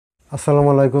আসসালামু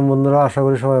আলাইকুম বন্ধুরা, আশা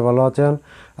করি সবাই ভালো আছেন।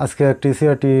 আজকে একটি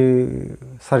সিআরটি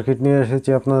সার্কিট নিয়ে এসেছি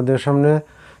আপনাদের সামনে।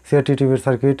 সিআরটি টিভির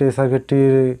সার্কিট। এই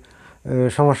সার্কিটটির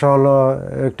সমস্যা হলো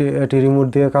এটি রিমোট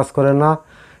দিয়ে কাজ করে না।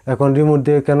 এখন রিমোট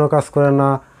দিয়ে কেন কাজ করে না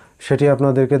সেটি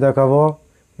আপনাদেরকে দেখাবো।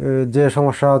 যে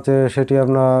সমস্যা আছে সেটি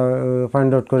আপনার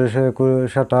ফাইন্ড আউট করে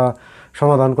সেটা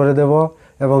সমাধান করে দেব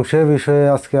এবং সে বিষয়ে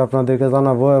আজকে আপনাদেরকে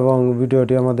জানাবো এবং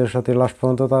ভিডিওটি আমাদের সাথে লাস্ট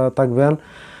পর্যন্ত থাকবেন।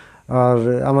 আর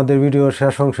আমাদের ভিডিওর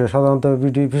শেষ অংশে সাধারণত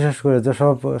বিশেষ করে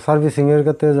যেসব সার্ভিসিংয়ের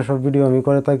ক্ষেত্রে যেসব ভিডিও আমি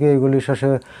করে থাকি, এগুলির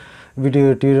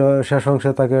ভিডিওটির শেষ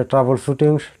অংশে থাকে ট্রাবল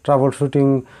শুটিং।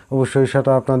 অবশ্যই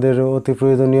সেটা আপনাদের অতি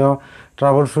প্রয়োজনীয়।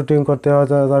 ট্রাবল শুটিং করতে হয়,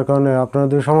 যার কারণে আপনারা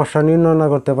যদি সমস্যা নির্ণয় না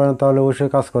করতে পারেন তাহলে অবশ্যই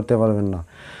কাজ করতে পারবেন না।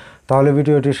 তাহলে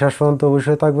ভিডিওটি শেষ পর্যন্ত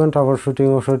অবশ্যই থাকবেন, ট্রাবল শুটিং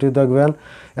অবশ্যই দেখবেন।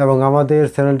 এবং আমাদের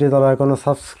চ্যানেলটি যারা এখনও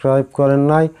সাবস্ক্রাইব করেন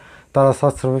নাই তারা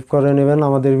সাবস্ক্রাইব করে নেবেন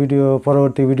আমাদের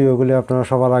পরবর্তী ভিডিওগুলি আপনারা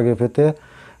সবার আগে পেতে।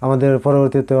 আমাদের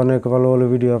পরবর্তীতে অনেক ভালো ভালো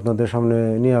ভিডিও আপনাদের সামনে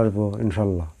নিয়ে আসবো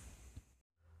ইনশাল্লাহ।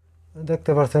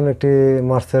 দেখতে পাচ্ছেন একটি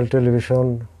Marcel television,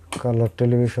 colour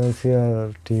television,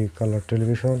 CRT colour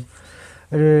television.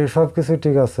 এটি সব কিছুই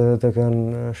ঠিক আছে, দেখেন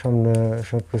সামনে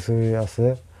সব কিছুই আছে,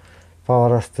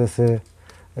 পাওয়ার আসতেছে,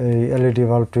 এই এলইডি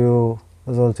বাল্বটিও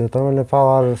জ্বলছে, তার মানে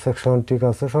পাওয়ার সেকশন ঠিক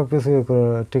আছে, সব কিছুই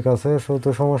ঠিক আছে। শুধু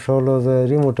সমস্যা হলো যে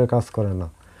রিমোটে কাজ করে না,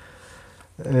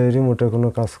 এই রিমোটে কোনো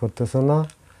কাজ করতেছে না।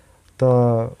 তা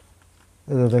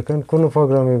দেখেন কোনো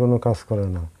প্রোগ্রামে কোনো কাজ করে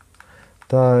না।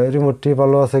 তা রিমোটটি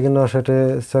ভালো আছে কিনা সেটা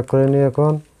চেক করে নিই।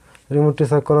 এখন রিমোটটি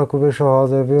চেক করা খুবই সহজ,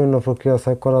 বিভিন্ন প্রক্রিয়া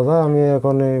চেক করা যায়। আমি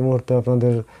এখন এই মুহূর্তে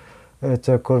আপনাদের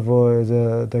চেক করব। এই যে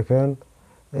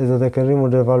দেখেন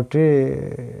রিমোটের বাল্বটি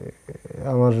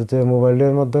আমার যে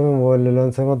মোবাইলের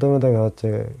লেন্সের মাধ্যমে দেখা যাচ্ছে।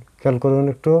 খেয়াল করুন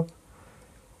একটু,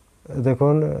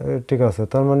 দেখুন ঠিক আছে,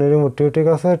 তার মানে রিমোটটিও ঠিক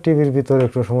আছে। টিভির ভিতরে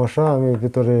একটু সমস্যা, আমি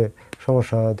ভিতরে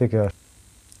সমস্যা দেখে আসি।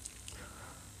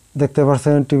 দেখতে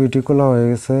পাচ্ছেন টিভিটি খোলা হয়ে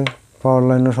গেছে, পাওয়ার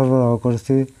লাইনও সরবরাহ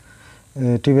করেছি।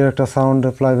 টিভির একটা সাউন্ড,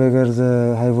 প্লাইব্যাকের যে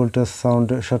হাই ভোল্টেজ সাউন্ড,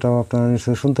 সেটাও আপনারা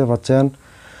নিশ্চয়ই শুনতে পাচ্ছেন।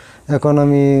 এখন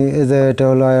আমি এই যে এটা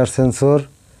হলো আয়ার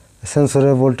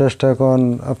সেন্সরের ভোল্টেজটা এখন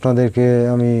আপনাদেরকে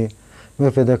আমি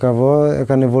মেপে দেখাবো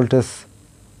এখানে ভোল্টেজ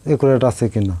একুরেট আছে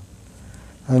কিনা।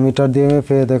 আমি মিটার দিয়ে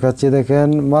মেপে দেখাচ্ছি। দেখেন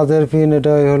মাঝের পিন,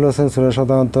 এটা হলো সেন্সরের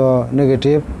সাধারণত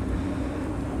নেগেটিভ,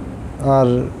 আর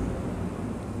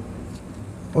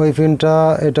ওই পিনটা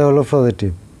এটা হলো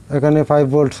পজিটিভ। এখানে 5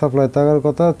 ভোল্ট সাপ্লাই থাকার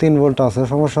কথা, 3 ভোল্ট আছে,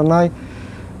 সমস্যা নাই।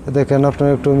 দেখেন আপনার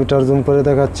একটু মিটার জুম করে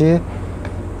দেখাচ্ছি।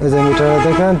 এই যে মিটারে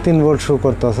দেখেন 3 ভোল্ট শো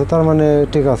করতে আছে, তার মানে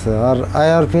ঠিক আছে। আর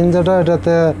আয়ার পিন যেটা,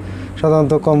 এটাতে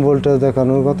সাধারণত কম ভোল্টেজ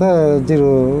দেখানোর কথা,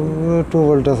 0.2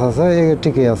 ভোল্টেজ আছে,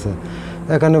 ঠিকই আছে।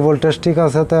 এখানে ভোল্টেজ ঠিক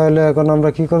আছে। তাহলে এখন আমরা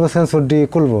কি করবো, সেন্সরটি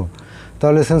খুলবো।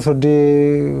 তাহলে সেন্সরটি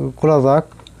খোলা যাক,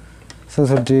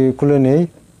 সেন্সরটি খুলে নেই।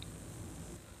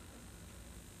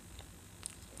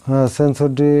 হ্যাঁ,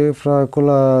 সেন্সরটি প্রায়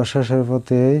খোলা শেষের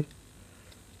পথেই।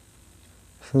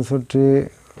 সেন্সরটি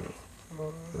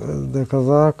দেখা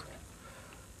যাক,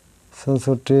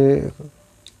 সেন্সরটি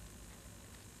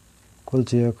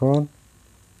খুলছি। এখন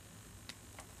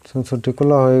সেন্সরটি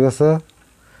খোলা হয়ে গেছে।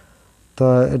 তা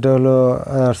এটা হলো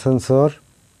এয়ার সেন্সর।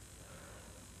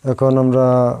 এখন আমরা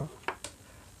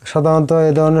সাধারণত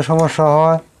এই ধরনের সমস্যা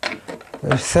হয়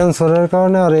সেন্সরের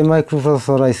কারণে আর এই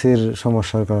মাইক্রোপ্রসেসর আইসির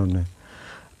সমস্যার কারণে।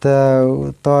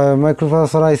 তা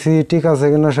মাইক্রোপ্রসেসর আইসি ঠিক আছে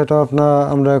কিনা সেটা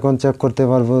আমরা এখন চেক করতে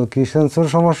পারবো, কি সেন্সর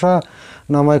সমস্যা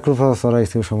না মাইক্রোপ্রসেসর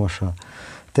আইসির সমস্যা।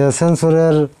 তো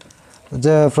সেন্সরের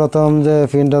যে প্রথম যে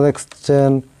পিনটা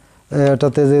দেখছেন,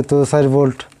 এটাতে যেহেতু 4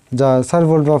 ভোল্ট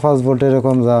বা 5 ভোল্ট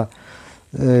এরকম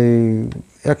এই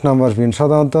 1 নম্বর পিন।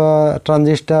 সাধারণত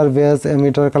ট্রানজিস্টার, বেস,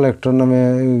 এমিটার, কালেক্টর নামে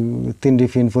 3টি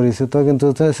পিন পরিচিত, কিন্তু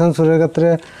সেন্সরের ক্ষেত্রে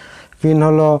পিন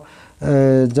হলো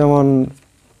যেমন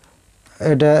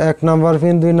এটা 1 নম্বর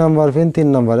পিন, 2 নম্বর পিন, 3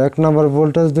 নম্বর। 1 নম্বর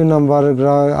ভোল্টেজ, 2 নম্বর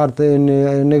আর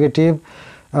নেগেটিভ,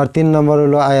 আর 3 নম্বর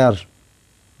হলো আয়ার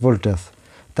ভোল্টেজ।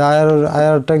 তা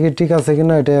আয়ারটা কি ঠিক আছে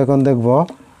কিনা এটা এখন দেখব।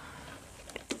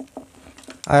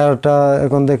 আয়ারটা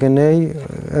এখন দেখে নেই।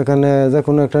 এখানে যে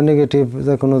কোনো একটা নেগেটিভ,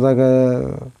 যে কোনো জায়গায়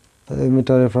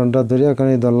মিটারের ফ্রন্টটা ধরে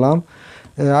এখানেই ধরলাম।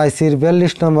 আইসির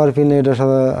 42 নম্বর পিনে এটা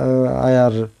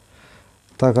আয়ার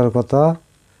থাকার কথা,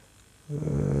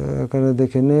 এখানে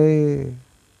দেখে নেই।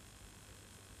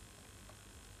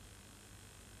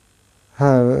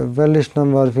 হ্যাঁ, 42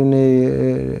 নম্বর পিনে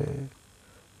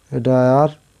এটা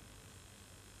আয়ার।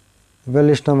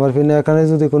 42 নম্বর পিনে এখানে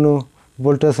যদি কোনো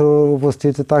ভোল্টেজ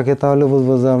উপস্থিতি থাকে তাহলে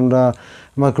বুঝবো যে আমরা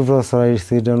মাইক্রোপ্রসেসর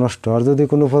আইসিটা নষ্ট। আর যদি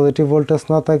কোনো পজিটিভ ভোল্টেজ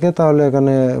না থাকে তাহলে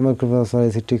এখানে মাইক্রোপ্রসেসর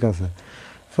আইসি ঠিক আছে।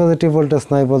 পজিটিভ ভোল্টেজ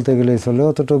নাই বলতে গেলেই চলে,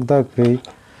 অতটুকু দেখবেই,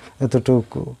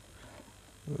 এতটুকু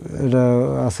এটা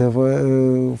আছে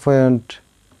 0.2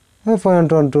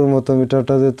 0.12 মতো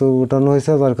মিটারটা যেহেতু উঠানো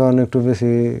হয়েছে তার কারণে একটু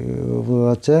বেশি বোঝা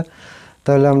যাচ্ছে।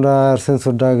 তাহলে আমরা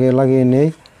সেন্সরটা আগে লাগিয়ে নেই,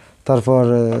 তারপর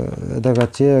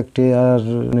দেখাচ্ছি। একটি আর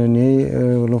নেই,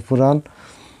 হলো পুরান,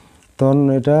 তখন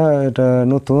এটা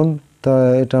নতুন, তা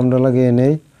এটা আমরা লাগিয়ে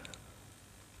নেই।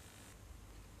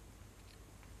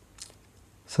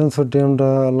 সেন্সরটি আমরা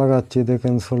লাগাচ্ছি,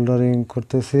 দেখেন সোল্ডারিং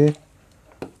করতেছি।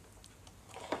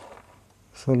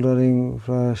 সোল্ডারিং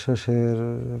প্রায় শেষের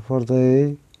পর্যায়েই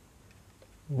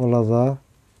বলা যায়।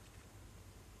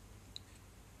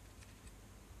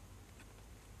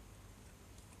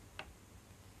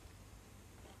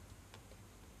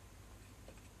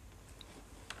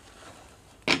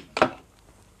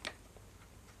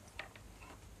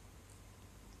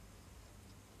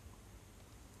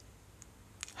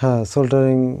 হ্যাঁ,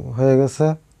 সোল্ডারিং হয়ে গেছে,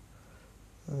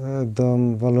 একদম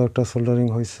ভালো একটা সোল্ডারিং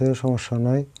হয়েছে, সমস্যা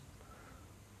নাই।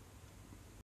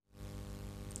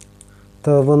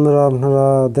 তো বন্ধুরা, আপনারা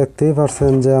দেখতেই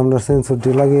পারছেন যে আমরা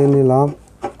সেন্সরটি লাগিয়ে নিলাম।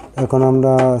 এখন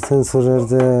আমরা সেন্সরের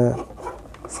যে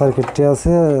সার্কিটটি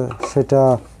আছে সেটা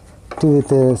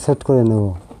টিভিতে সেট করে নেব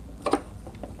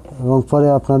এবং পরে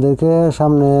আপনাদেরকে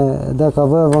সামনে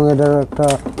দেখাবো। এবং এটার একটা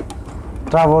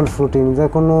ট্রাবল শুটিং, যে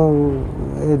কোনো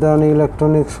এই ধরনের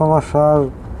ইলেকট্রনিক সমস্যার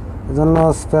জন্য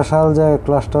স্পেশাল যে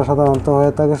ক্লাসটা সাধারণত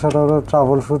হয়ে থাকে সেটা হলো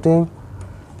ট্রাবল শুটিং।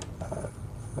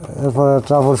 এরপরে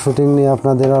ট্রাবল শুটিং নিয়ে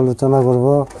আপনাদের আলোচনা করব।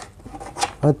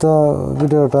 হয়তো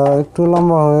ভিডিওটা একটু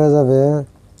লম্বা হয়ে যাবে,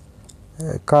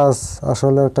 কাজ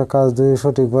আসলে একটা কাজ যদি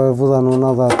সঠিকভাবে বোঝানো না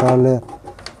যায় তাহলে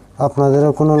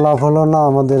আপনাদেরও কোনো লাভ হলো না,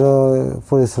 আমাদেরও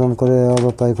পরিশ্রম করে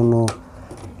অযথায় কোনো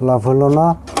লাভ হলো না।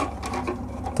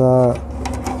 তা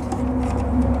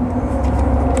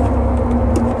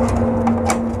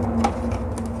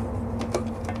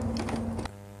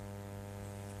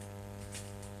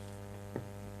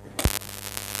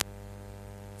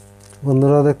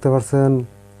বন্ধুরা দেখতে পাচ্ছেন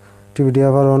টিভিটি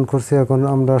আবার অন করছি। এখন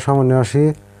আমরা সামনে আসি,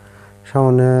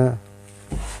 সামনে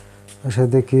এসে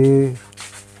দেখি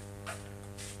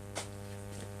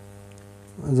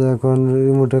যে এখন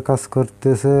রিমোটে কাজ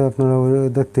করতেছে, আপনারা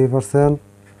দেখতেই পাচ্ছেন।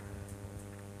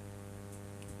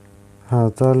 হ্যাঁ,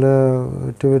 তাহলে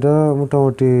টিভিটা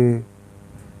মোটামুটি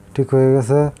ঠিক হয়ে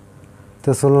গেছে।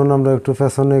 তো চলুন আমরা একটু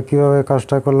পেছনে কীভাবে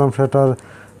কাজটা করলাম সেটার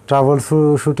ট্রাবল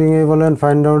শুটিংয়েই বলেন,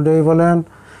 ফাইন্ড আউটেই বলেন,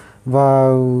 বা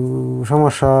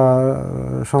সমস্যা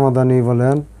সমাধানই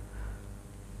বলেন।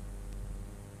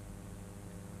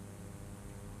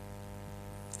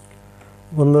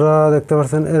 বন্ধুরা দেখতে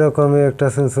পাচ্ছেন এরকমই একটা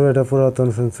সেন্সর, এটা পুরাতন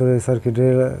সেন্সর, এই সার্কিটে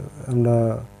আমরা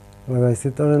লাগাইছি।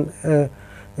 ধরেন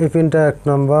এই পিনটা 1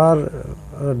 নাম্বার,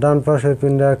 ডান পাশের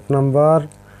পিনটা 1 নাম্বার,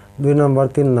 2 নাম্বার,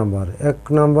 3 নাম্বার। 1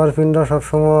 নাম্বার পিনটা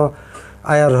সবসময়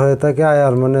আয়ার হয়ে থাকে,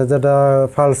 আয়ার মানে যেটা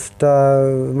ফালসটা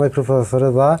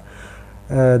মাইক্রোপ্রসেসরে যায়।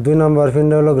 2 নাম্বার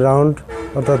পিনটা হলো গ্রাউন্ড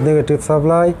অর্থাৎ নেগেটিভ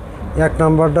সাপ্লাই, 1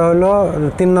 নাম্বারটা হলো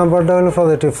 3 নাম্বারটা হলো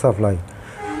পজিটিভ সাপ্লাই।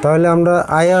 তাহলে আমরা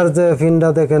আয়ার যে পিনটা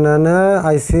দেখে নেন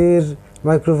আইসির,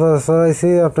 মাইক্রোপ্রসেসর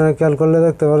আইসি, আপনারা খেয়াল করলে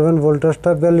দেখতে পারবেন ভোল্টেজটা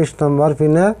 42 নাম্বার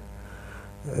পিনে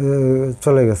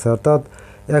চলে গেছে। অর্থাৎ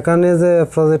এখানে যে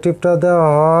পজিটিভটা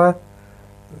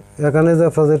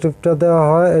দেওয়া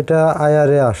হয়, এটা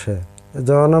আয়ারে আসে।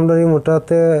 যখন আমরা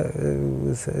রিমোটটাতে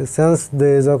সেন্স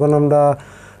দিই, যখন আমরা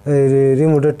এই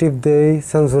রিমোটে টিপ দেই,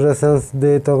 সেন্সরে সেন্স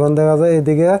দিই, তখন দেখা যায়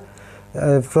এইদিকে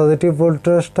পজিটিভ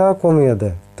ভোল্টেজটা কমিয়ে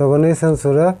দেয়, তখন এই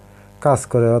সেন্সরে কাজ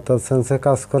করে, অর্থাৎ সেন্সে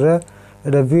কাজ করে।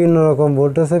 এটা বিভিন্ন রকম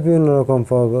ভোল্টেজে বিভিন্ন রকম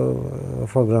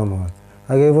প্রোগ্রাম হয়।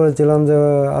 আগেই বলেছিলাম যে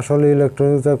আসলে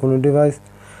ইলেকট্রনিক্স যে কোনো ডিভাইস,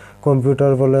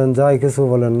 কম্পিউটার বলেন, যাই কিছু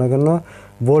বলেন না কেন,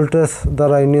 ভোল্টেজ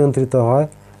দ্বারাই নিয়ন্ত্রিত হয়,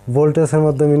 ভোল্টেজের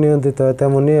মাধ্যমে নিয়ন্ত্রিত হয়।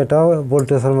 তেমনি এটাও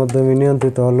ভোল্টেজের মাধ্যমে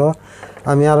নিয়ন্ত্রিত হলো।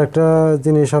 আমি আরেকটা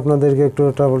জিনিস আপনাদেরকে একটু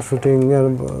ট্রাবল শুটিংয়ের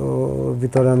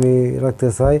ভিতরে আমি রাখতে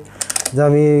চাই, যে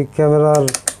আমি ক্যামেরার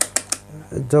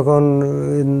যখন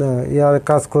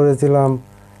কাজ করেছিলাম,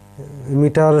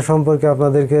 মিটার সম্পর্কে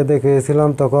আপনাদেরকে দেখিয়েছিলাম,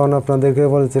 তখন আপনাদেরকে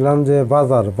বলেছিলাম যে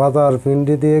বাজার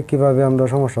পিনটি দিয়ে কিভাবে আমরা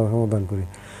সমস্যার সমাধান করি।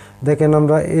 দেখেন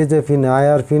আমরা এই যে পিনে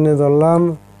আয়ার পিনে ধরলাম,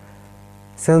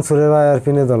 সেন্সরের আয়ার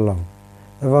পিনে ধরলাম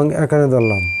এবং এখানে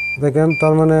ধরলাম, দেখেন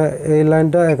তার মানে এই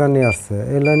লাইনটা এখানে আসছে,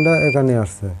 এই লাইনটা এখানে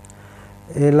আসছে,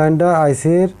 এই লাইনটা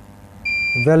আইসির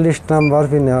 42 নাম্বার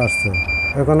পিনে আসছে।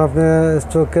 এখন আপনি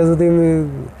চোখে যদি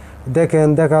দেখেন,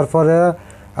 দেখার পরে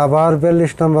আবার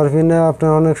 42 নাম্বার পিনে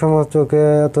আপনার অনেক সময় চোখে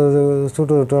এত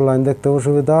ছোটো ছোটো লাইন দেখতে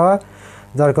অসুবিধা হয়,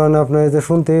 যার কারণে আপনি এই যে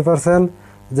শুনতেই পারছেন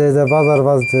যে বাজার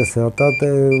বাজতেছে, অর্থাৎ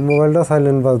মোবাইলটা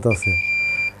সাইলেন্ট বাজতেছে।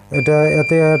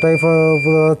 এটাই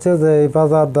বোঝা যাচ্ছে যে এই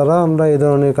বাজার দ্বারা আমরা এই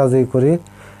ধরনের কাজই করি।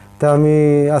 তা আমি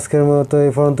আজকের মতো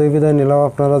এই পর্যন্তই বিদায় নিলাম।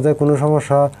 আপনারা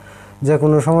যে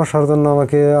কোনো সমস্যার জন্য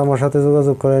আমার সাথে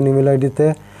যোগাযোগ করেন ইমেল আইডিতে।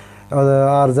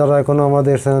 আর যারা এখনও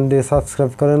আমাদের চ্যানেলটি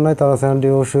সাবস্ক্রাইব করেন নাই তারা চ্যানেলটি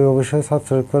অবশ্যই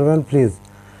সাবস্ক্রাইব করবেন প্লিজ।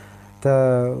 তা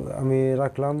আমি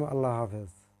রাখলাম, আল্লাহ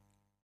হাফেজ।